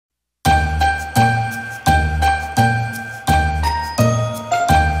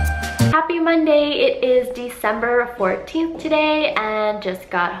Monday. It is December 14th today and just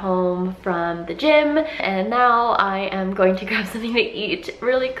got home from the gym, and now I am going to grab something to eat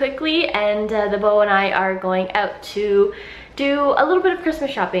really quickly, and the beau and I are going out to do a little bit of Christmas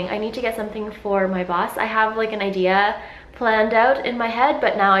shopping. I need to get something for my boss. I have like an idea planned out in my head,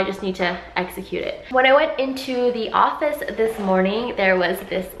 but now I just need to execute it. When I went into the office this morning, there was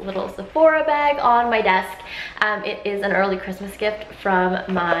this little Sephora bag on my desk. It is an early Christmas gift from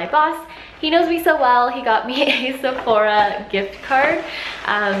my boss. He knows me so well, he got me a Sephora gift card.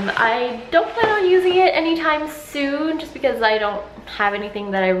 I don't plan on using it anytime soon just because I don't have anything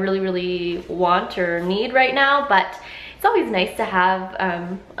that I really want or need right now, but it's always nice to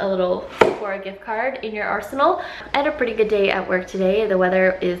have a little Sephora gift card in your arsenal. I had a pretty good day at work today. The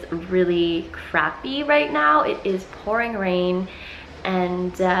weather is really crappy right now. It is pouring rain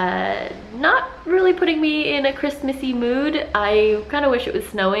and not really putting me in a Christmassy mood. I kind of wish it was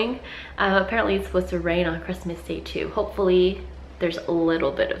snowing. Apparently it's supposed to rain on Christmas Day too. Hopefully there's a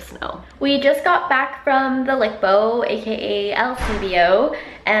little bit of snow. We just got back from the Lickbo, aka LCBO,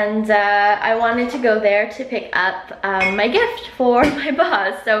 and I wanted to go there to pick up my gift for my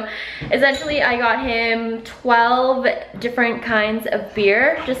boss. So essentially I got him 12 different kinds of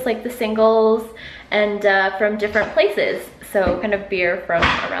beer, just like the singles, and from different places. So kind of beer from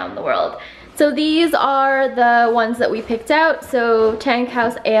around the world. So these are the ones that we picked out. So Tank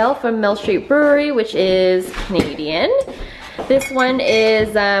House Ale from Mill Street Brewery, which is Canadian. This one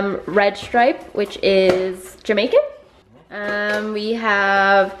is Red Stripe, which is Jamaican. We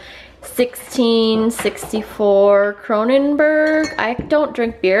have 1664 Kronenberg. I don't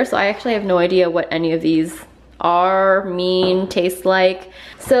drink beer, so I actually have no idea what any of these are, taste like.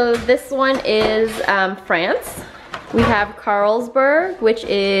 So this one is France. We have Carlsberg, which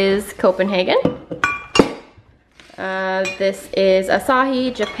is Copenhagen. This is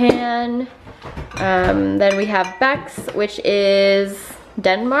Asahi, Japan. Then we have Beck's, which is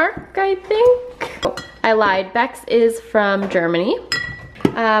Denmark, I think. Oh, I lied. Beck's is from Germany.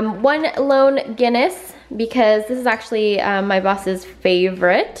 One Lone Guinness, because this is actually my boss's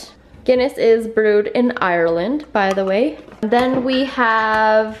favorite. Guinness is brewed in Ireland, by the way. Then we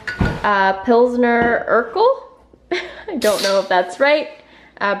have Pilsner Urquell. I don't know if that's right.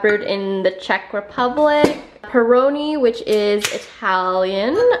 Brewed in the Czech Republic. Peroni, which is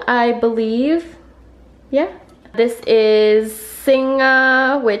Italian, I believe. Yeah. This is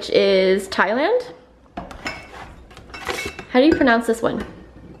Singa, which is Thailand. How do you pronounce this one?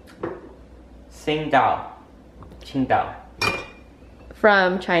 Qingdao.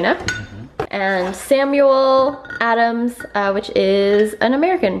 From China. And Samuel Adams, which is an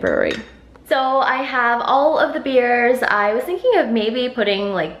American brewery. So I have all of the beers. I was thinking of maybe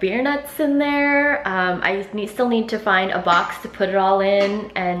putting like beer nuts in there. I still need to find a box to put it all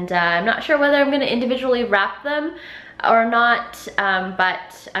in, and I'm not sure whether I'm gonna individually wrap them or not,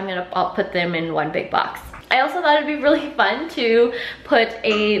 but I'll put them in one big box. I also thought it'd be really fun to put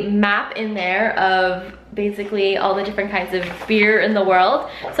a map in there of basically all the different kinds of beer in the world.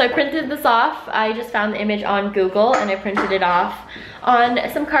 So I printed this off. I just found the image on Google and I printed it off on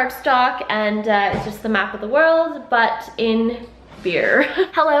some cardstock, and it's just the map of the world, but in beer.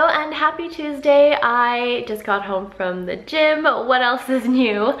 Hello and happy Tuesday. I just got home from the gym. What else is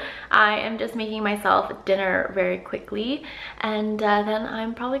new? I am just making myself dinner very quickly, and then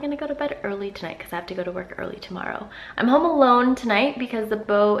I'm probably gonna go to bed early tonight because I have to go to work early tomorrow. I'm home alone tonight because the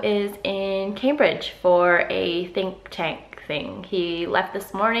beau is in Cambridge for a think tank thing. He left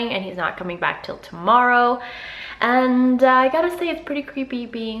this morning and he's not coming back till tomorrow. And I gotta say, it's pretty creepy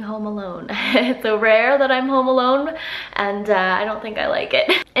being home alone. It's so rare that I'm home alone, and I don't think I like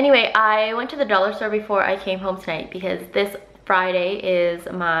it. Anyway, I went to the dollar store before I came home tonight because this Friday is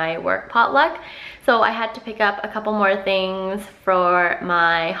my work potluck. So I had to pick up a couple more things for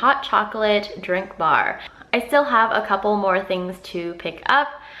my hot chocolate drink bar. I still have a couple more things to pick up,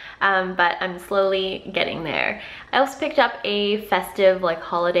 but I'm slowly getting there. I also picked up a festive like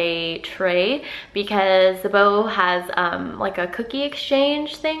holiday tray because the beau has like a cookie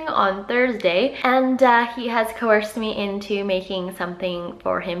exchange thing on Thursday, and he has coerced me into making something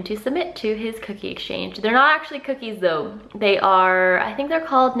for him to submit to his cookie exchange. They're not actually cookies though. They are, I think they're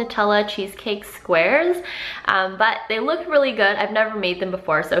called Nutella cheesecake squares, but they look really good. I've never made them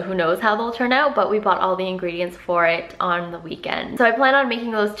before, so who knows how they'll turn out, but we bought all the ingredients for it on the weekend. So I plan on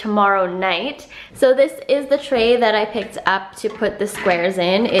making those tomorrow night. So this is the tray that I picked up to put the squares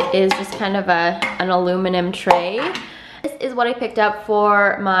in. It is just kind of an aluminum tray. This is what I picked up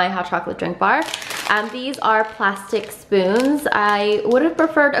for my hot chocolate drink bar. These are plastic spoons. I would have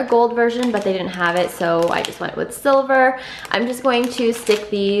preferred a gold version, but they didn't have it, so I just went with silver. I'm just going to stick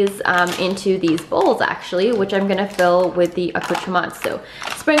these into these bowls actually, which I'm gonna fill with the accoutrements. So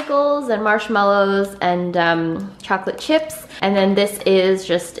sprinkles and marshmallows and chocolate chips. And then this is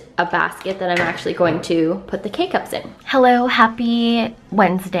just a basket that I'm actually going to put the K-cups in. Hello, happy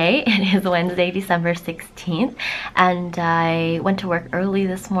Wednesday. It is Wednesday, December 16th, and I went to work early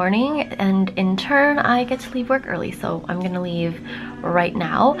this morning, and in turn, I get to leave work early, so I'm gonna leave right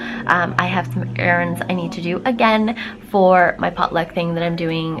now. I have some errands I need to do again for my potluck thing that I'm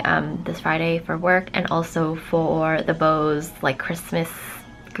doing this Friday for work, and also for the Beau's like Christmas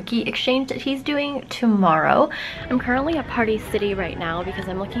cookie exchange that he's doing tomorrow. I'm currently at Party City right now because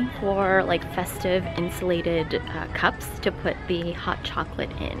I'm looking for like festive insulated cups to put the hot chocolate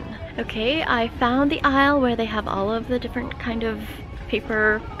in. Okay, I found the aisle where they have all of the different kind of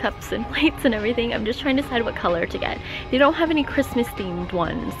paper cups and plates and everything. I'm just trying to decide what color to get. They don't have any Christmas themed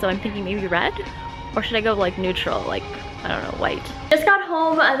ones, so I'm thinking maybe red, or should I go like neutral, like I don't know, white. Just got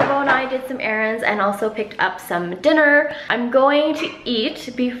home, the Beau and I did some errands and also picked up some dinner. I'm going to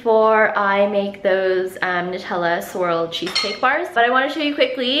eat before I make those Nutella swirl cheesecake bars, but I want to show you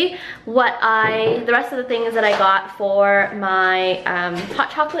quickly what the rest of the things that I got for my hot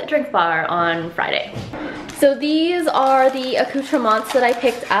chocolate drink bar on Friday. So these are the accoutrements that I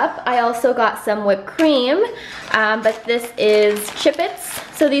picked up. I also got some whipped cream, but this is Chippets.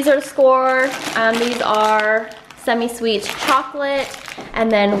 So these are Score. These are semi-sweet chocolate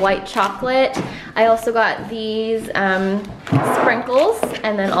and then white chocolate. I also got these sprinkles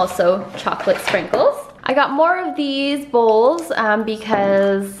and then also chocolate sprinkles. I got more of these bowls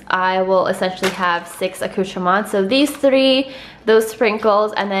because I will essentially have 6 accoutrements. So these 3, those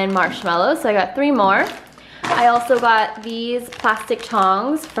sprinkles, and then marshmallows. So I got 3 more. I also got these plastic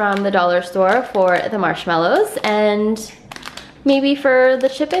tongs from the dollar store for the marshmallows and maybe for the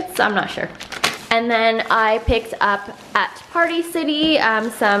Chippets, I'm not sure. And then I picked up at Party City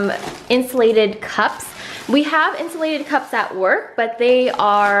some insulated cups. We have insulated cups at work, but they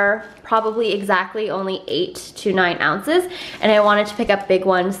are probably exactly only 8 to 9 ounces. And I wanted to pick up big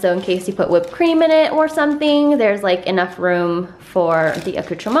ones, so in case you put whipped cream in it or something, there's like enough room for the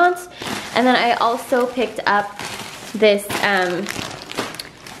accoutrements. And then I also picked up this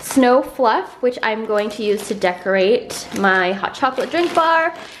snow fluff, which I'm going to use to decorate my hot chocolate drink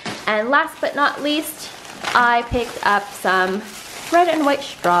bar. And last but not least, I picked up some red and white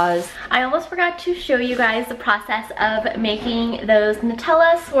straws. I almost forgot to show you guys the process of making those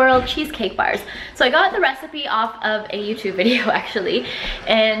Nutella swirl cheesecake bars. So I got the recipe off of a YouTube video actually,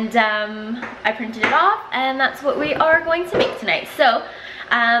 and I printed it off, and that's what we are going to make tonight. So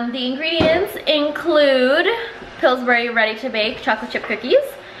the ingredients include Pillsbury ready to bake chocolate chip cookies,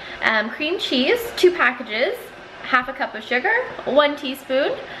 cream cheese, 2 packages, half a cup of sugar, 1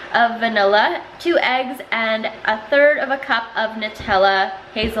 teaspoon of vanilla, 2 eggs, and 1/3 of a cup of Nutella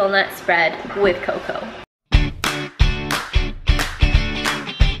hazelnut spread with cocoa.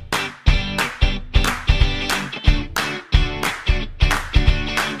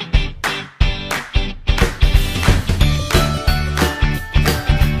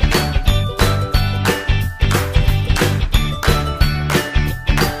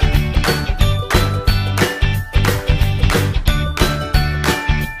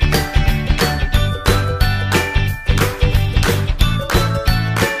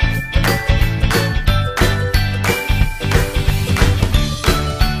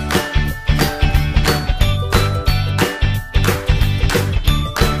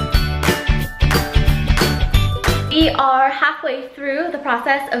 We are halfway through the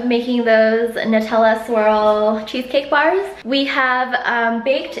process of making those Nutella swirl cheesecake bars. We have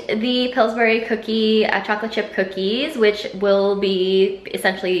baked the Pillsbury cookie chocolate chip cookies, which will be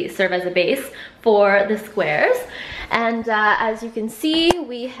essentially serve as a base for the squares. And as you can see,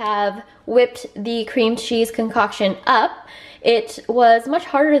 we have whipped the cream cheese concoction up. It was much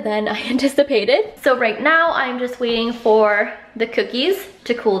harder than I anticipated. So right now I'm just waiting for the cookies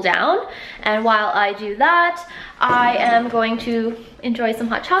to cool down. And while I do that, I am going to enjoy some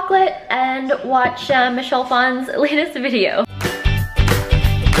hot chocolate and watch Michelle Phan's latest video.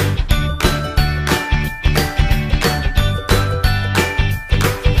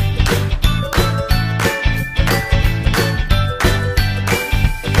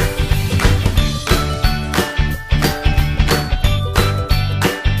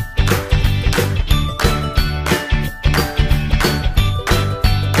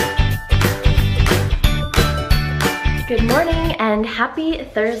 Good morning and happy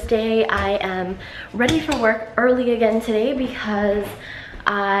Thursday. I am ready for work early again today because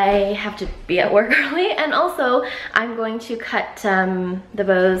I have to be at work early, and also I'm going to cut the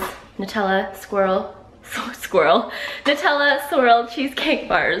Beau's Nutella swirl cheesecake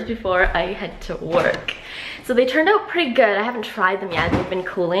bars before I head to work. So they turned out pretty good. I haven't tried them yet. They've been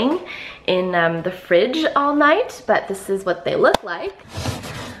cooling in the fridge all night, but this is what they look like.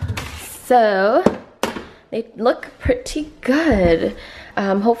 So they look pretty good.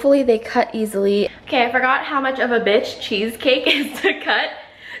 Hopefully they cut easily. Okay, I forgot how much of a bitch cheesecake is to cut.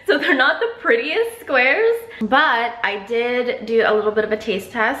 So they're not the prettiest squares, but I did do a little bit of a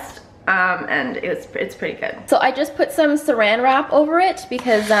taste test, and it's pretty good. So I just put some saran wrap over it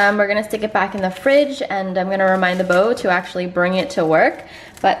because we're gonna stick it back in the fridge, and I'm gonna remind the Beau to actually bring it to work.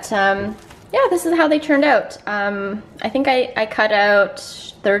 But yeah, this is how they turned out. I think I cut out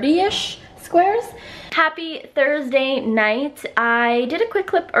 30-ish squares. Happy Thursday night. I did a quick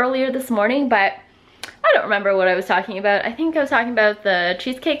clip earlier this morning, but I don't remember what I was talking about. I think I was talking about the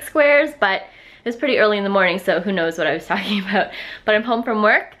cheesecake squares, but it was pretty early in the morning, so who knows what I was talking about. But I'm home from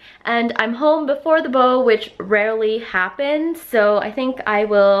work, and I'm home before the Beau, which rarely happens, so I think I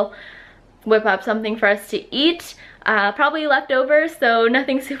will whip up something for us to eat. Probably leftovers, so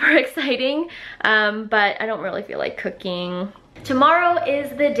nothing super exciting, but I don't really feel like cooking. Tomorrow is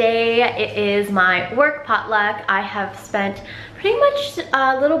the day. It is my work potluck. I have spent pretty much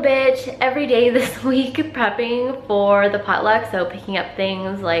a little bit every day this week prepping for the potluck, so picking up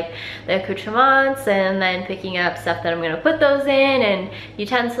things like the accoutrements and then picking up stuff that I'm gonna put those in, and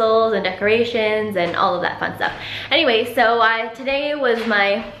utensils and decorations and all of that fun stuff. Anyway, so today was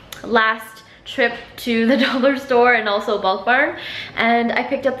my last trip to the dollar store and also Bulk Barn, and I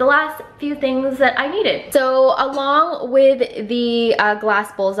picked up the last few things that I needed. So along with the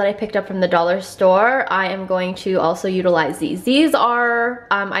glass bowls that I picked up from the dollar store, I am going to also utilize these. These are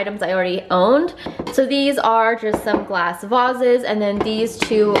items I already owned. So these are just some glass vases, and then these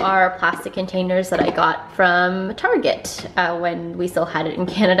two are plastic containers that I got from Target when we still had it in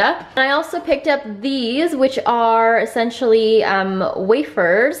Canada. And I also picked up these, which are essentially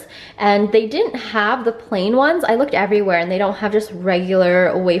wafers, and they didn't have the plain ones. I looked everywhere and they don't have just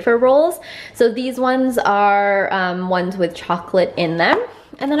regular wafer rolls. So these ones are ones with chocolate in them.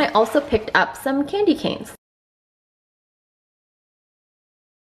 And then I also picked up some candy canes.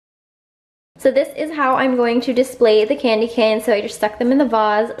 So this is how I'm going to display the candy canes. So I just stuck them in the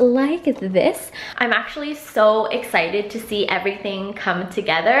vase like this. I'm actually so excited to see everything come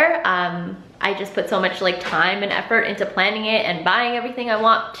together. I just put so much like time and effort into planning it and buying everything I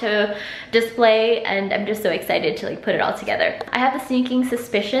want to display, and I'm just so excited to like put it all together. I have a sneaking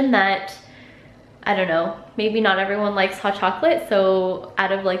suspicion that, I don't know, maybe not everyone likes hot chocolate, so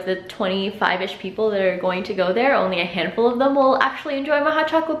out of like the 25-ish people that are going to go there, only a handful of them will actually enjoy my hot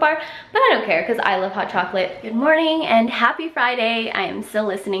chocolate bar, but I don't care because I love hot chocolate. Good morning and happy Friday. I am still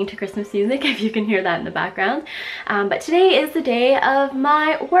listening to Christmas music if you can hear that in the background, but today is the day of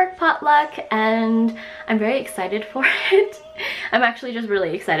my work potluck and I'm very excited for it. I'm actually just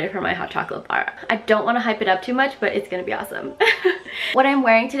really excited for my hot chocolate bar. I don't want to hype it up too much, but it's gonna be awesome. What I'm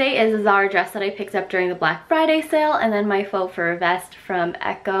wearing today is a Zara dress that I picked up during the Black Friday sale, and then my faux fur vest from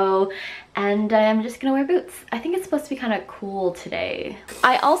Echo, and I'm just gonna wear boots. I think it's supposed to be kind of cool today.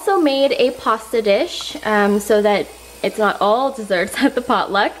 I also made a pasta dish so that it's not all desserts at the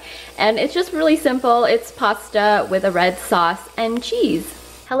potluck, and it's just really simple. It's pasta with a red sauce and cheese.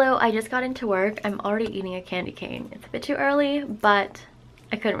 Hello, I just got into work. I'm already eating a candy cane. It's a bit too early, but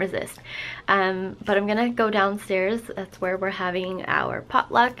I couldn't resist. But I'm gonna go downstairs. That's where we're having our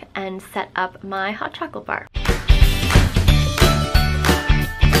potluck, and set up my hot chocolate bar.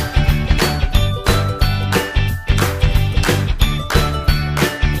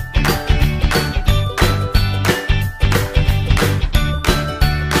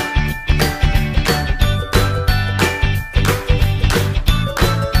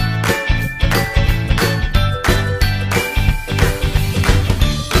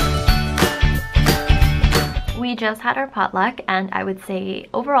 We just had our potluck, and I would say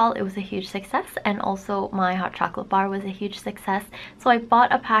overall it was a huge success, and also my hot chocolate bar was a huge success. So I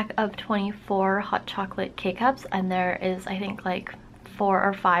bought a pack of 24 hot chocolate K-Cups, and there is, I think, like 4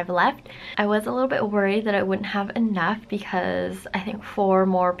 or 5 left. I was a little bit worried that I wouldn't have enough because I think 4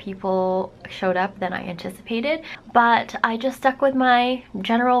 more people showed up than I anticipated, but I just stuck with my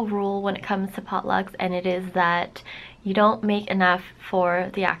general rule when it comes to potlucks, and it is that you don't make enough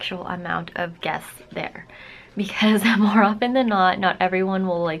for the actual amount of guests there, because more often than not everyone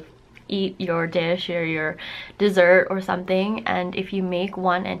will like eat your dish or your dessert or something, and if you make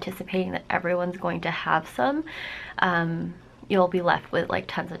one anticipating that everyone's going to have some, you'll be left with like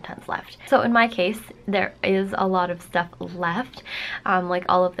tons and tons left. So in my case, there is a lot of stuff left, like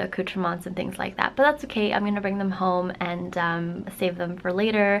all of the accoutrements and things like that, but that's okay. I'm gonna bring them home and save them for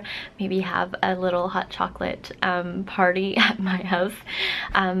later, maybe have a little hot chocolate party at my house.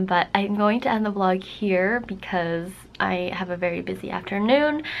 But I'm going to end the vlog here because I have a very busy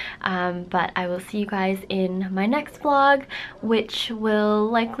afternoon, but I will see you guys in my next vlog, which will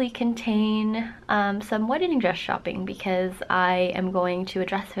likely contain some wedding dress shopping because I am going to a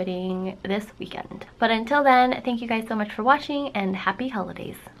dress fitting this weekend. But until then, thank you guys so much for watching and happy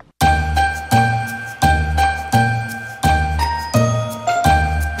holidays.